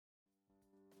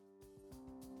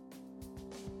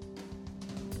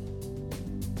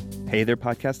Hey there,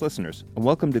 podcast listeners, and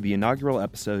welcome to the inaugural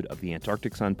episode of the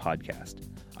Antarctic Sun podcast,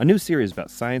 a new series about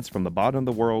science from the bottom of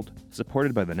the world,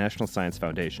 supported by the National Science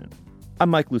Foundation. I'm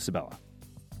Mike Lucibella.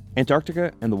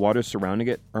 Antarctica and the waters surrounding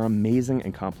it are amazing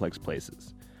and complex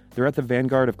places. They're at the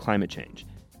vanguard of climate change,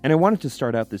 and I wanted to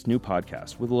start out this new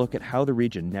podcast with a look at how the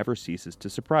region never ceases to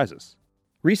surprise us.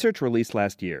 Research released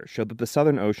last year showed that the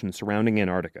Southern Ocean surrounding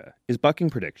Antarctica is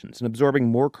bucking predictions and absorbing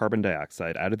more carbon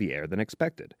dioxide out of the air than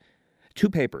expected. Two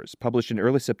papers, published in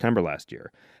early September last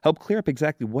year, help clear up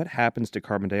exactly what happens to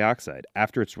carbon dioxide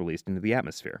after it's released into the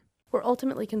atmosphere. We're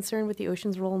ultimately concerned with the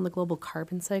ocean's role in the global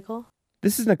carbon cycle.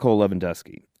 This is Nicole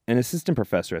Lewandowski, an assistant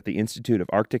professor at the Institute of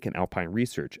Arctic and Alpine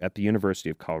Research at the University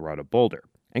of Colorado Boulder,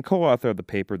 and co-author of the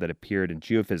paper that appeared in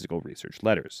Geophysical Research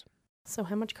Letters. So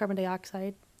how much carbon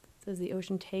dioxide does the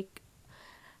ocean take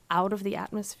out of the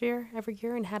atmosphere every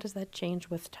year, and how does that change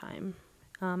with time?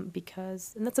 And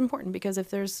that's important because if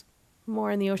there's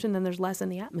more in the ocean, then there's less in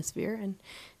the atmosphere, and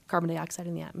carbon dioxide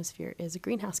in the atmosphere is a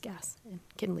greenhouse gas and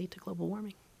can lead to global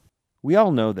warming. We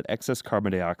all know that excess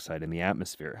carbon dioxide in the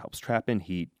atmosphere helps trap in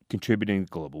heat, contributing to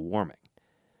global warming.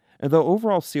 And though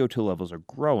overall CO2 levels are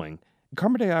growing,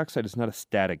 carbon dioxide is not a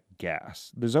static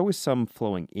gas. There's always some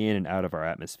flowing in and out of our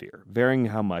atmosphere, varying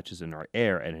how much is in our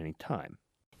air at any time.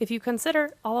 If you consider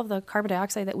all of the carbon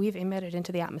dioxide that we've emitted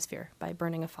into the atmosphere by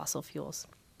burning of fossil fuels,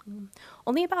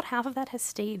 only about half of that has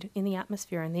stayed in the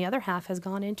atmosphere, and the other half has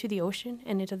gone into the ocean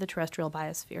and into the terrestrial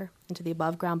biosphere, into the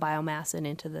above-ground biomass, and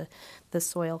into the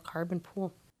soil carbon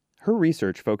pool. Her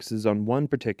research focuses on one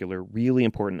particular really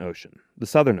important ocean, the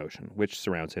Southern Ocean, which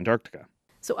surrounds Antarctica.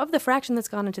 So of the fraction that's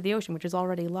gone into the ocean, which is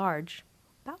already large,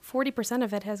 about 40%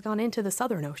 of it has gone into the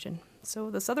Southern Ocean. So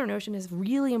the Southern Ocean is a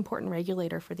really important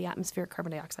regulator for the atmospheric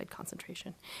carbon dioxide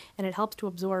concentration, and it helps to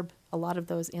absorb a lot of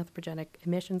those anthropogenic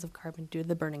emissions of carbon due to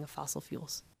the burning of fossil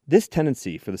fuels. This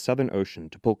tendency for the Southern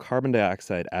Ocean to pull carbon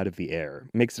dioxide out of the air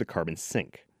makes it a carbon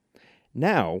sink.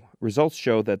 Now, results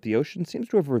show that the ocean seems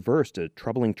to have reversed a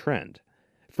troubling trend.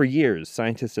 For years,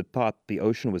 scientists had thought the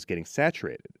ocean was getting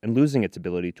saturated and losing its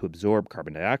ability to absorb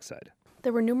carbon dioxide.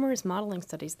 There were numerous modeling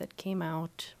studies that came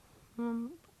out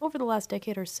over the last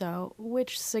decade or so,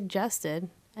 which suggested,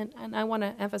 and I want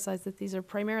to emphasize that these are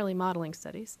primarily modeling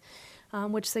studies,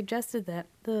 which suggested that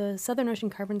the Southern Ocean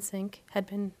carbon sink had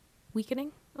been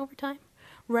weakening over time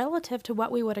relative to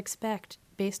what we would expect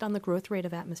based on the growth rate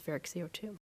of atmospheric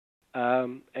CO2.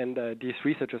 These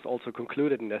researchers also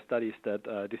concluded in their studies that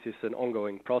this is an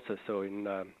ongoing process. So in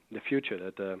the future,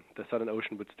 that the Southern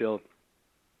Ocean would still,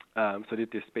 so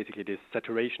that this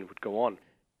saturation would go on.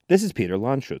 This is Peter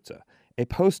Landschutze, a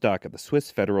postdoc at the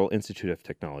Swiss Federal Institute of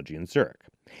Technology in Zurich.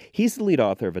 He's the lead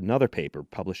author of another paper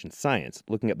published in Science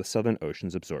looking at the Southern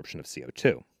Ocean's absorption of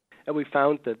CO2. And we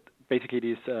found that basically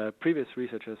these previous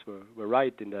researchers were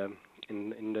right in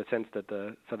the sense that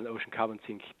the Southern Ocean carbon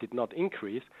sink did not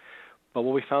increase. But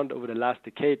what we found over the last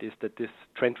decade is that this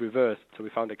trend reversed. So we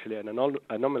found actually an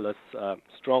anomalous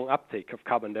strong uptake of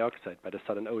carbon dioxide by the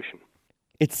Southern Ocean.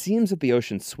 It seems that the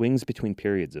ocean swings between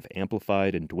periods of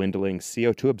amplified and dwindling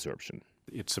CO2 absorption.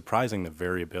 It's surprising the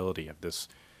variability of this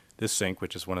sink,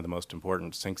 which is one of the most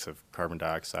important sinks of carbon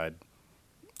dioxide,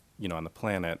 on the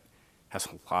planet, has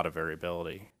a lot of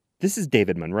variability. This is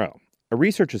David Monroe, a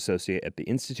research associate at the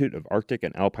Institute of Arctic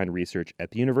and Alpine Research at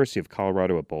the University of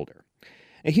Colorado at Boulder.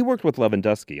 And he worked with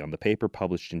Lewandowski on the paper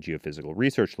published in Geophysical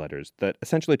Research Letters that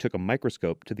essentially took a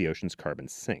microscope to the ocean's carbon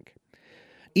sink.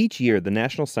 Each year, the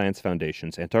National Science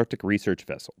Foundation's Antarctic research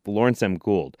vessel, the Lawrence M.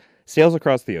 Gould, sails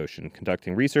across the ocean,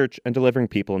 conducting research and delivering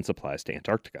people and supplies to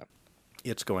Antarctica.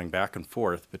 It's going back and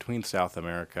forth between South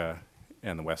America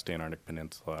and the West Antarctic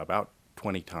Peninsula about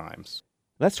 20 times.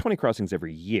 That's 20 crossings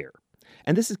every year.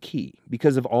 And this is key,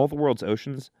 because of all the world's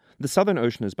oceans, the Southern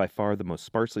Ocean is by far the most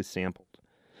sparsely sampled.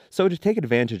 So to take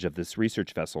advantage of this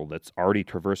research vessel that's already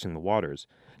traversing the waters,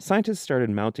 scientists started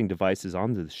mounting devices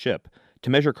onto the ship to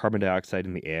measure carbon dioxide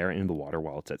in the air and in the water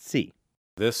while it's at sea.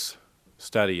 This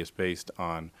study is based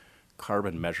on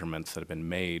carbon measurements that have been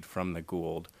made from the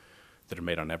Gould that are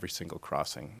made on every single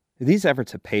crossing. These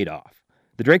efforts have paid off.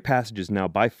 The Drake Passage is now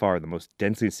by far the most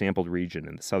densely sampled region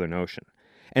in the Southern Ocean,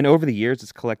 and over the years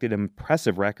it's collected an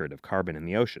impressive record of carbon in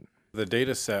the ocean. The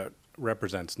data set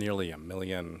represents nearly 1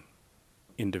 million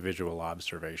individual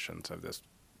observations of this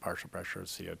partial pressure of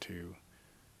CO2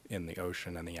 in the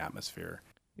ocean and the atmosphere.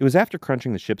 It was after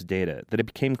crunching the ship's data that it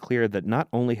became clear that not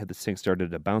only had the sink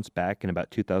started to bounce back in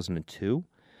about 2002,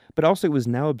 but also it was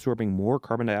now absorbing more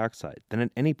carbon dioxide than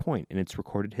at any point in its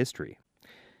recorded history.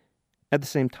 At the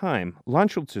same time,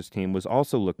 Landschulze's team was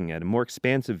also looking at a more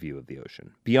expansive view of the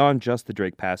ocean, beyond just the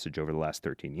Drake Passage over the last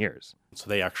 13 years. So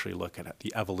they actually look at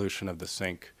the evolution of the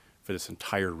sink for for this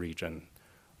entire region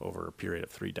over a period of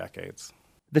 3 decades.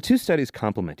 The two studies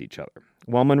complement each other.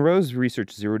 While Monroe's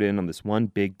research zeroed in on this one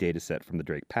big data set from the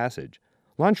Drake Passage,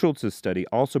 Lon Schultz's study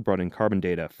also brought in carbon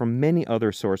data from many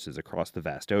other sources across the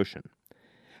vast ocean.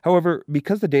 However,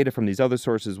 because the data from these other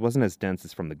sources wasn't as dense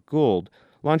as from the Gould,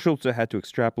 Lon Schultz had to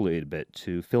extrapolate a bit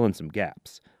to fill in some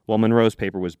gaps, while Monroe's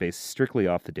paper was based strictly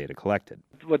off the data collected.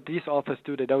 What these authors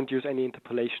do, they don't use any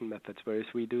interpolation methods, whereas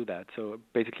we do that. So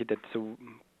basically,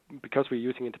 because we're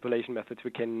using interpolation methods,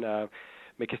 we can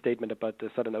make a statement about the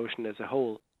Southern Ocean as a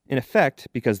whole. In effect,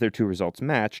 because their two results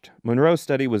matched, Monroe's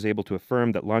study was able to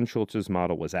affirm that Lon Schultz's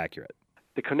model was accurate.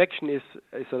 The connection is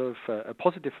sort of a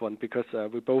positive one because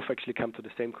we both actually come to the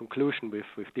same conclusion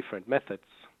with different methods.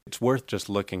 It's worth just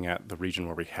looking at the region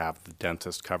where we have the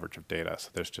densest coverage of data. So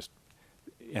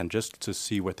just to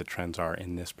see what the trends are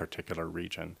in this particular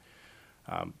region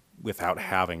without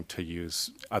having to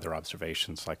use other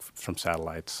observations like from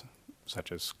satellites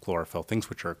such as chlorophyll, things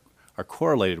which are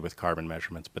correlated with carbon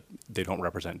measurements, but they don't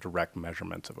represent direct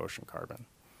measurements of ocean carbon.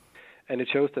 And it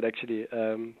shows that actually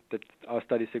that our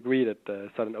studies agree that the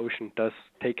Southern Ocean does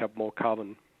take up more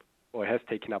carbon, or has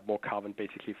taken up more carbon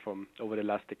basically from over the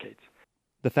last decades.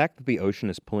 The fact that the ocean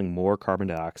is pulling more carbon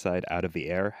dioxide out of the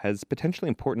air has potentially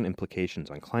important implications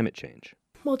on climate change.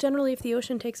 Well, generally, if the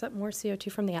ocean takes up more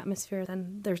CO2 from the atmosphere,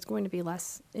 then there's going to be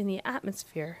less in the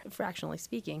atmosphere, fractionally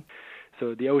speaking.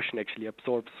 So the ocean actually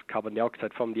absorbs carbon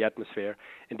dioxide from the atmosphere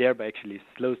and thereby actually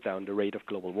slows down the rate of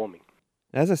global warming.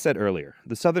 As I said earlier,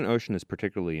 the Southern Ocean is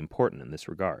particularly important in this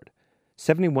regard.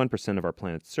 71% of our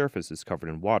planet's surface is covered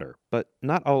in water, but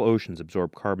not all oceans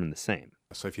absorb carbon the same.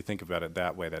 So if you think about it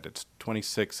that way, that it's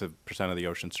 26% of the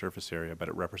ocean surface area, but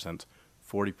it represents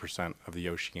 40% of the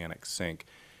oceanic sink,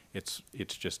 it's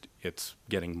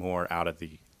getting more out of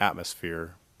the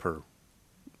atmosphere per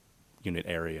unit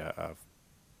area of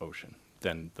ocean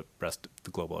than the rest of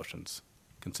the global oceans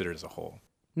considered as a whole.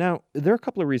 Now, there are a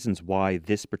couple of reasons why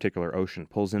this particular ocean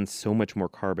pulls in so much more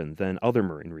carbon than other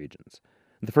marine regions.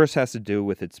 The first has to do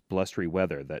with its blustery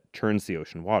weather that churns the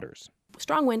ocean waters.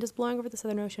 Strong wind is blowing over the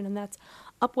Southern Ocean, and that's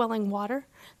upwelling water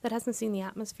that hasn't seen the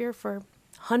atmosphere for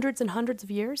hundreds and hundreds of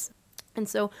years. And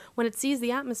so when it sees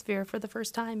the atmosphere for the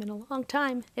first time in a long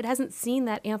time, it hasn't seen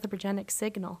that anthropogenic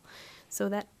signal. So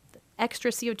that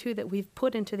extra CO2 that we've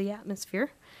put into the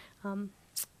atmosphere,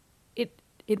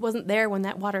 it wasn't there when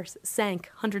that water sank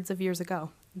hundreds of years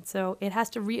ago. And so it has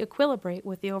to re-equilibrate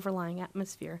with the overlying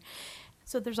atmosphere.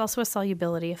 So there's also a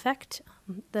solubility effect.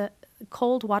 The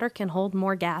cold water can hold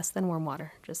more gas than warm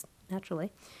water, just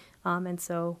naturally. And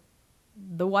so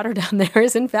the water down there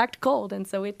is in fact cold, and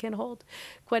so it can hold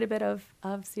quite a bit of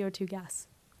CO2 gas.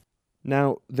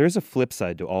 Now, there's a flip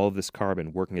side to all of this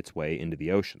carbon working its way into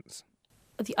the oceans.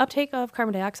 The uptake of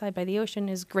carbon dioxide by the ocean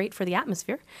is great for the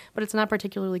atmosphere, but it's not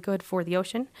particularly good for the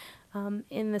ocean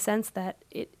in the sense that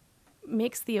it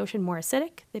makes the ocean more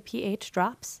acidic, the pH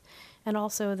drops, and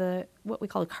also what we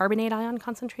call a carbonate ion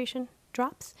concentration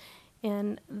drops.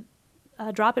 And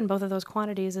a drop in both of those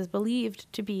quantities is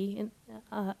believed to be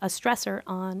a stressor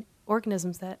on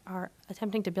organisms that are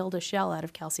attempting to build a shell out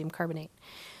of calcium carbonate.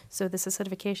 So this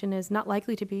acidification is not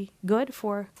likely to be good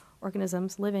for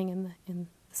organisms living in the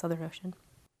Southern Ocean.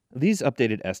 These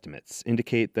updated estimates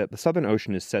indicate that the Southern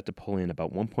Ocean is set to pull in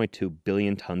about 1.2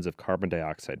 billion tons of carbon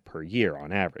dioxide per year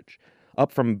on average,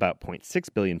 up from about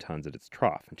 0.6 billion tons at its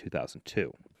trough in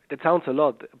 2002. That sounds a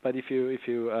lot, but if you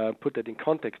put that in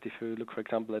context, if you look, for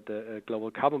example, at the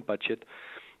global carbon budget,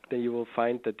 then you will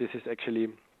find that this is actually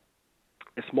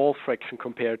a small fraction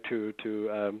compared to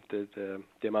the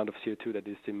amount of CO2 that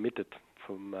is emitted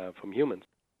from humans.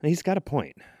 And he's got a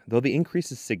point. Though the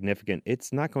increase is significant,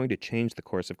 it's not going to change the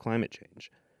course of climate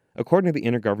change. According to the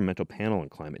Intergovernmental Panel on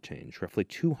Climate Change, roughly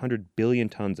 200 billion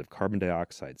tons of carbon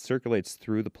dioxide circulates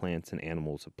through the plants and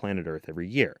animals of planet Earth every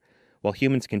year, while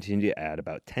humans continue to add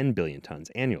about 10 billion tons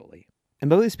annually.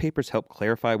 And though these papers help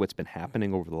clarify what's been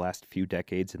happening over the last few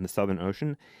decades in the Southern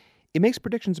Ocean, it makes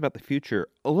predictions about the future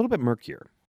a little bit murkier.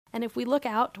 And if we look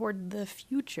out toward the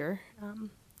future,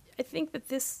 I think that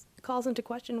this calls into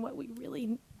question what we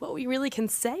really can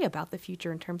say about the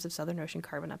future in terms of Southern Ocean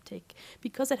carbon uptake.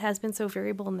 Because it has been so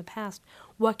variable in the past,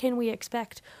 what can we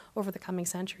expect over the coming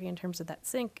century in terms of that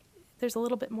sink? There's a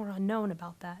little bit more unknown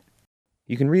about that.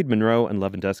 You can read Monroe and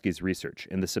Lewandowski's research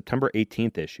in the September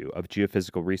 18th issue of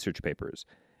Geophysical Research Papers,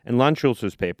 and Lon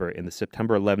Schultz's paper in the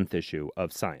September 11th issue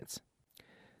of Science.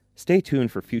 Stay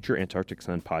tuned for future Antarctic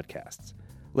Sun podcasts.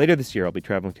 Later this year, I'll be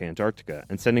traveling to Antarctica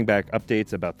and sending back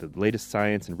updates about the latest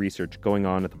science and research going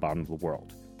on at the bottom of the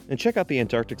world. And check out the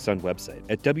Antarctic Sun website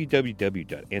at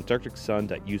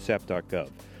www.antarcticsun.usap.gov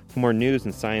for more news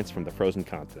and science from the frozen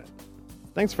continent.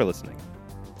 Thanks for listening.